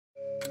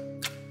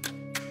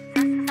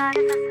Hi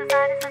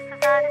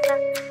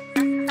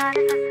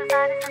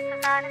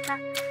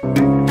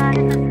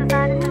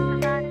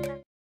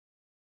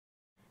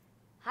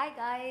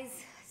guys,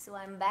 so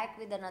I'm back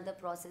with another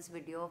process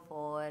video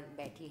for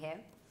Baithi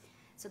hai.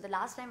 So the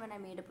last time when I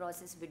made a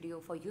process video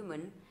for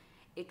Human,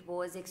 it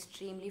was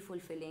extremely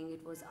fulfilling.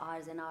 It was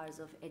hours and hours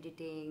of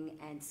editing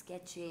and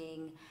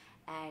sketching,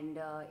 and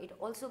it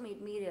also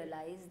made me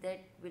realize that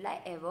will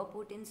I ever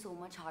put in so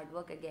much hard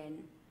work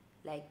again,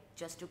 like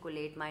just to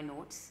collate my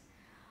notes.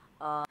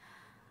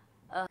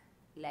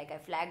 Like I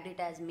flagged it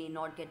as may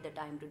not get the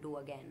time to do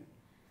again.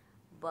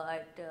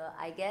 But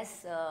I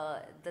guess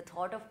the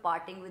thought of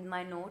parting with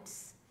my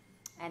notes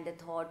and the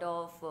thought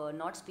of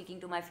not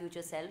speaking to my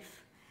future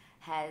self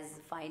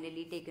has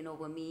finally taken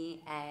over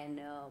me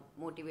and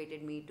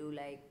motivated me to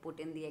like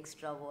put in the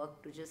extra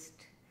work to just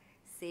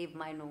save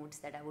my notes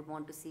that I would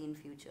want to see in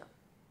future.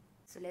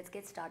 So let's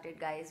get started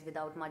guys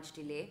without much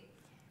delay.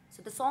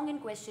 So the song in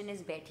question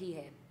is Baithi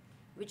hai,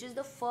 which is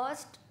the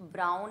first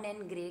brown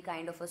and grey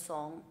kind of a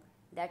song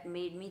that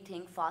made me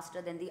think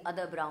faster than the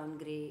other brown,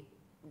 grey,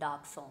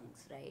 dark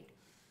songs, right?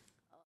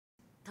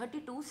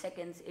 32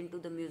 seconds into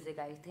the music,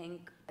 I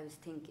think I was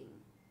thinking.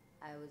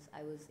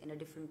 I was in a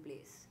different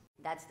place.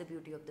 That's the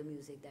beauty of the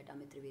music that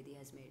Amit Trivedi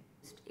has made.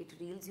 It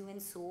reels you in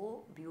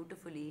so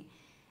beautifully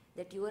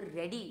that you are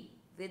ready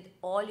with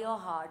all your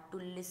heart to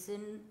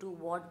listen to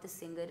what the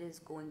singer is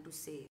going to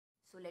say.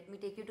 So let me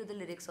take you to the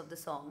lyrics of the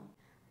song.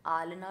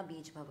 Alna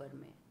beach bhavar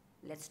mein.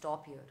 Let's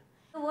stop here.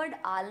 The word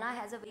Alna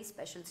has a very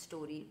special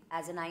story.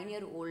 As a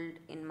 9-year-old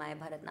in my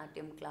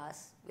Bharatnatyam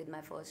class with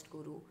my first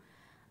guru,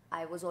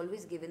 I was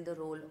always given the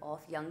role of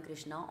young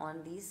Krishna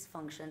on these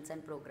functions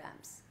and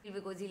programs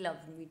because he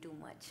loved me too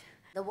much.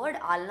 The word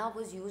Alna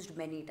was used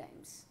many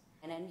times,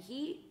 and then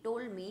he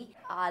told me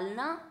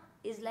Alna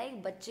is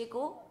like बच्चे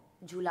को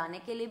झुलाने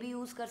के लिए भी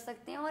use कर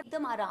सकते हैं और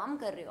एकदम आराम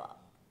कर रहे हो आप.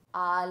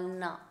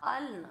 Alna,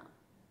 Alna.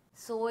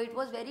 So it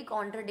was very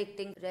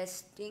contradicting,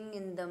 resting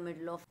in the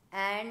middle of,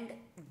 and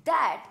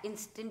that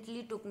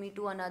instantly took me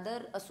to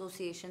another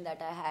association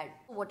that I had.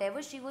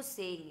 Whatever she was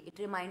saying, it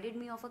reminded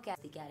me of the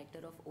character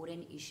of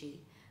Oren Ishii,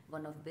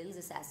 one of Bill's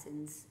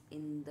assassins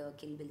in the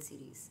Kill Bill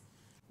series.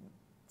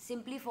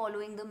 Simply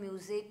following the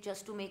music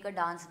just to make a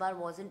dance bar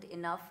wasn't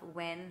enough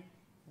when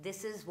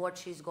this is what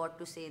she's got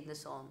to say in the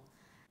song.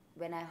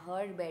 When I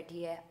heard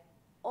Baithi hai,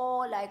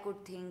 all I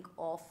could think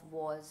of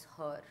was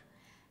her,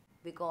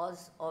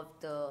 because of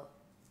the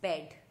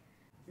bed.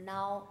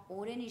 Now,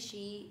 Oren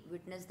Ishii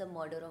witnessed the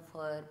murder of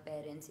her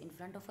parents in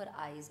front of her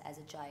eyes as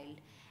a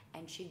child,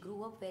 and she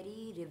grew up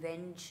very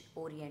revenge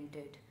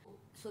oriented.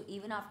 So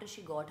even after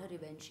she got her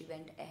revenge, she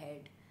went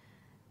ahead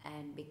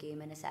and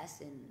became an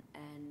assassin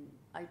and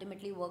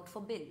ultimately worked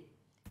for Bill.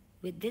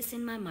 With this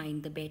in my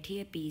mind, the Baithi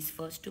hai piece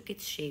first took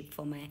its shape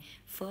for my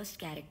first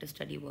character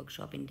study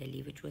workshop in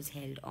Delhi, which was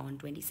held on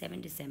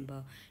 27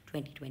 December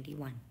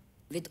 2021.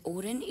 With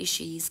Oren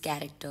Ishii's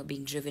character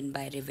being driven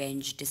by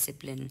revenge,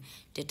 discipline,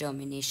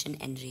 determination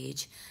and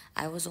rage,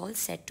 I was all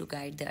set to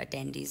guide the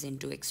attendees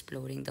into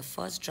exploring the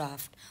first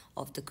draft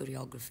of the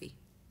choreography.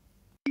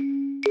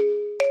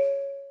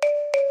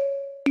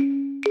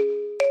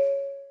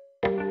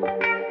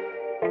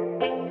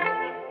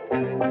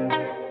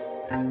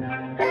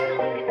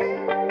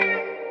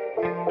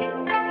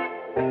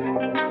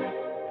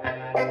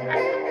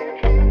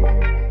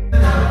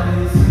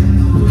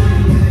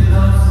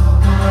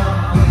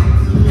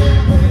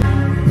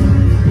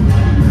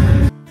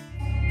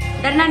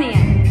 डरना नहीं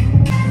है.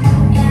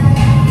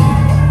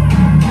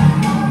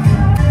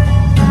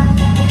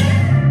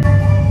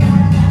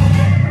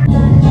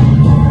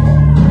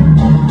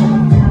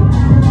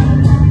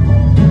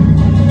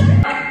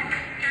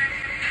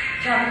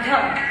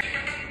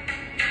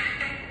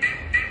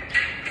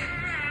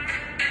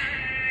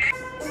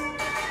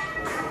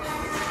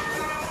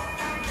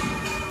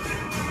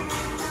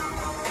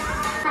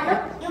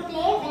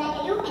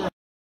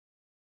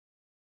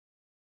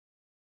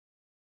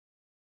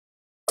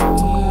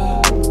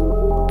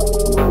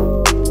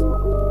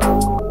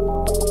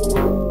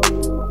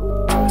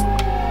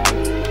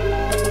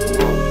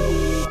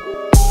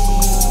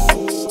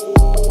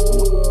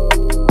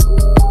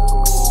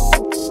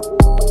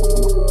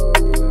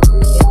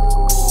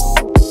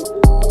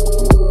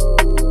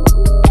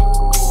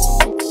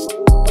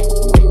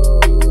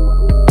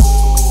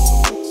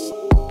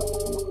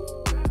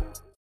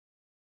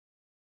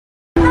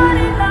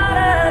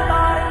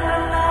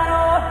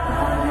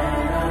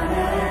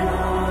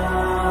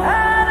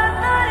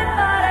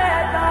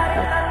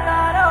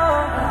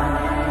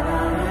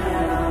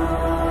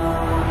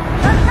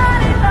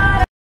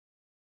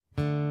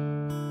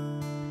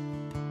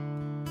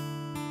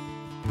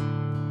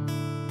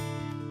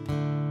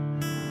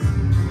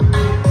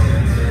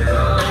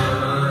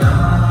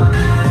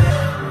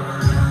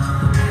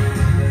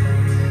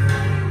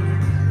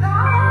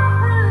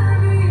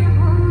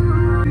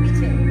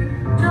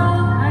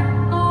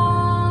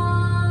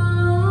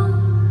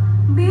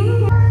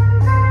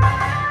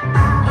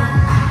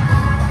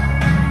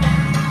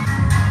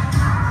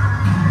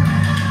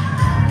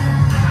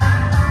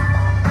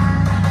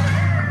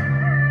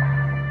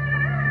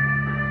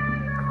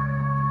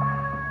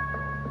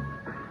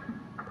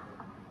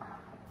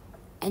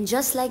 And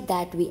just like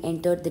that, we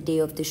entered the day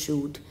of the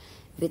shoot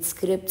with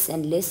scripts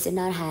and lists in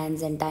our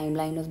hands and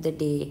timeline of the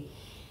day.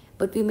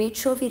 But we made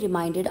sure we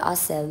reminded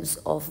ourselves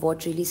of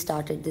what really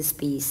started this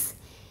piece.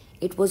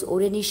 It was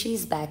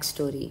Orenishi's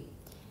backstory.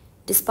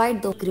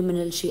 Despite the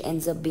criminal she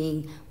ends up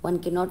being, one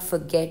cannot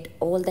forget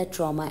all that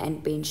trauma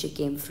and pain she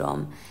came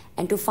from.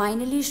 And to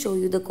finally show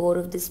you the core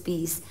of this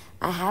piece,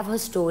 I have her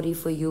story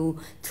for you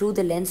through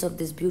the lens of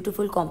this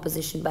beautiful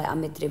composition by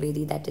Amit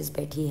Trivedi, that is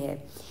Baithi hai.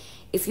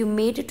 If you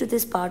made it to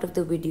this part of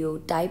the video,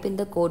 type in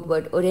the code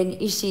word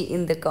Orenishi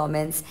in the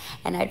comments,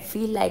 and I'd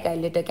feel like I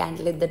lit a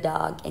candle in the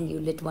dark and you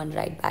lit one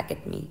right back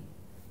at me.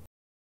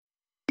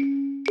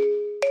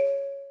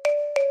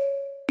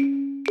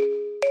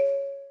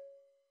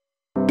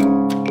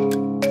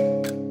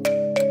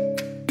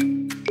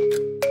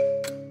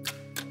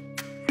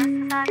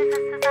 Sa sa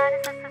sa sa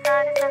sa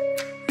sa sa sa sa sa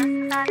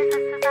sa sa sa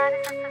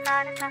sa sa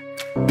sa sa